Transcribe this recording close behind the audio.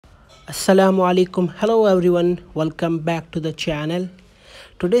Assalamu alaikum. Hello everyone, welcome back to the channel.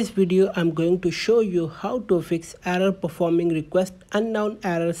 Today's video I'm going to show you how to fix error performing request unknown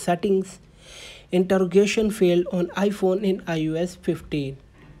error settings interrogation failed on iPhone in iOS 15.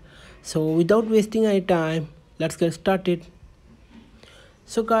 So without wasting any time, let's get started.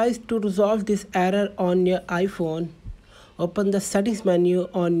 So guys, to resolve this error on your iPhone, open the settings menu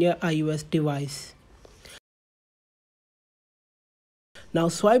on your iOS device. Now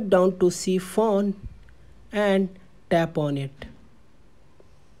swipe down to see phone and tap on it.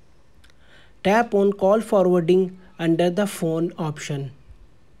 Tap on call forwarding under the phone option.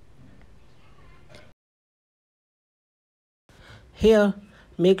 Here,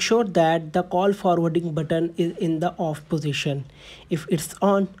 make sure that the call forwarding button is in the off position. If it's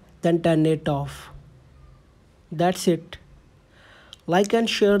on, then turn it off. That's it. Like and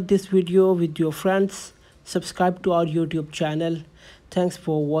share this video with your friends. Subscribe to our YouTube channel. Thanks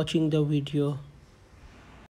for watching the video.